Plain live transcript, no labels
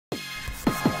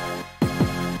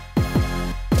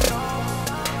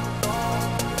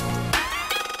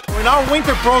In our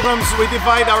winter programs, we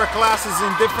divide our classes in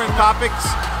different topics.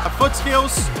 Foot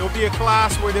skills, it will be a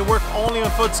class where they work only on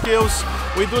foot skills.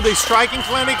 We do the striking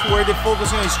clinic where they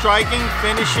focus on striking,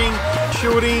 finishing,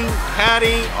 shooting,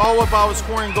 heading, all about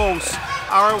scoring goals.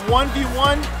 Our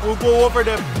 1v1 will go over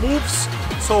the moves,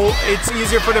 so it's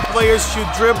easier for the players to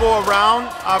dribble around.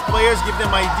 Our players, give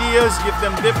them ideas, give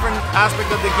them different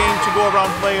aspects of the game to go around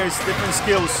players, different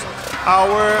skills.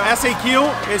 Our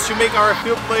SAQ is to make our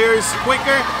field players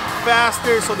quicker,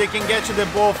 faster, so they can get to the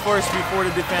ball first before the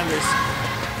defenders.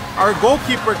 Our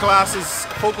goalkeeper classes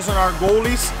focus on our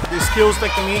goalies, the skills,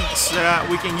 techniques that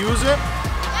we can use it.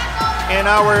 And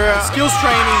our skills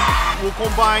training will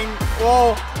combine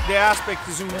all the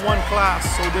aspects in one class.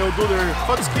 So they'll do their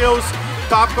foot skills,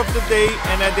 topic of the day,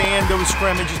 and at the end they'll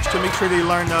scrimmage to make sure they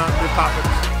learn the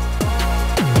topics.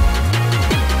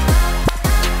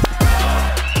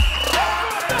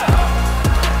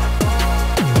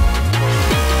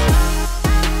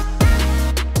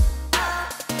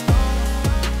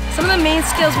 Some of the main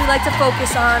skills we like to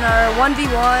focus on are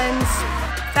 1v1s,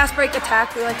 fast break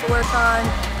attack we like to work on,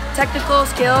 technical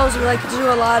skills, we like to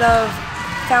do a lot of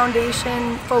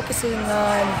foundation focusing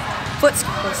on foot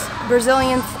skills.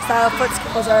 Brazilian style foot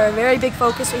skills are a very big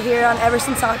focus here on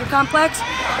Everson Soccer Complex.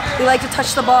 We like to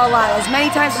touch the ball a lot. As many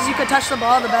times as you can touch the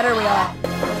ball, the better we are.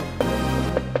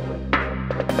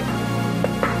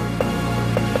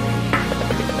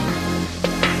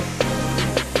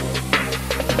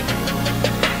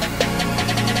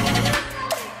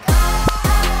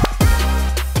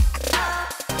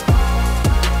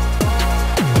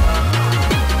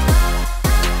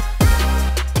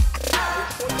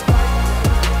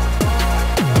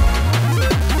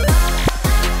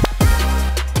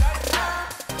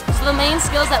 The main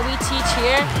skills that we teach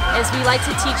here is we like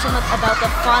to teach them about the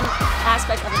fun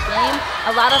aspect of the game.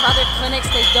 A lot of other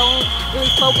clinics, they don't really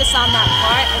focus on that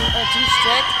part and are too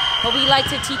strict, but we like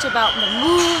to teach about the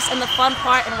moves and the fun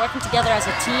part and working together as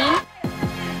a team.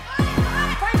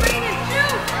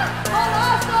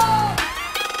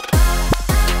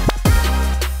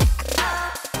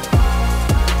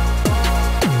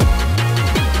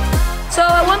 So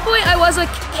at one point I was a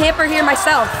camper here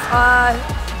myself.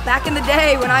 Back in the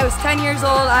day when I was 10 years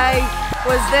old, I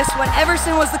was this when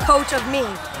Everson was the coach of me.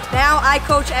 Now I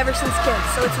coach Everson's kids,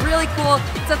 so it's really cool.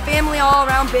 It's a family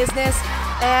all-around business,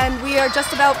 and we are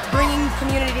just about bringing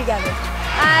community together.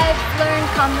 I've learned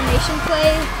combination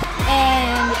play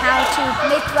and how to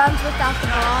make runs without the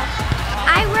ball.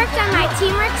 I worked on my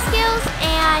teamwork skills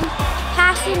and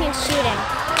passing and shooting.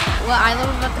 What I love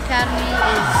about the Academy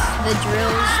is the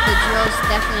drills. The drills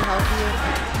definitely help you.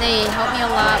 They help me a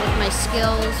lot with my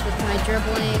skills, with my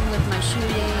dribbling, with my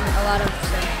shooting, a lot of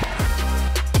stuff.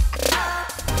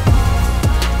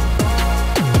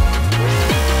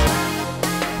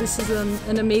 This is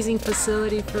an amazing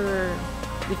facility for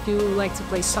if you like to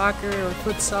play soccer or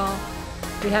futsal.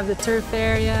 We have the turf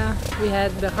area, we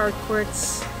had the hard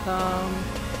courts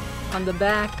on the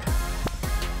back.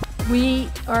 We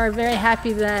are very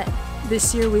happy that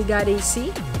this year we got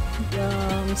AC,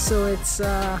 so it's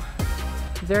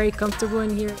very comfortable in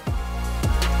here.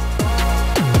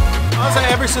 As an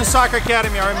Everson Soccer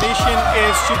Academy, our mission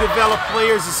is to develop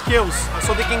players' skills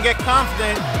so they can get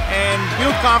confident and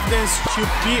build confidence to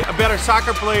be a better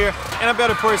soccer player and a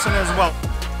better person as well.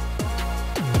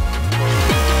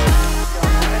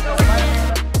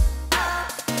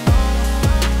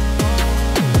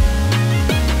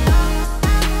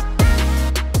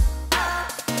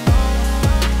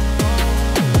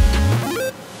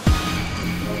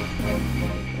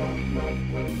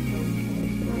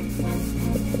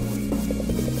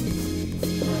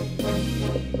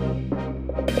 Thank you.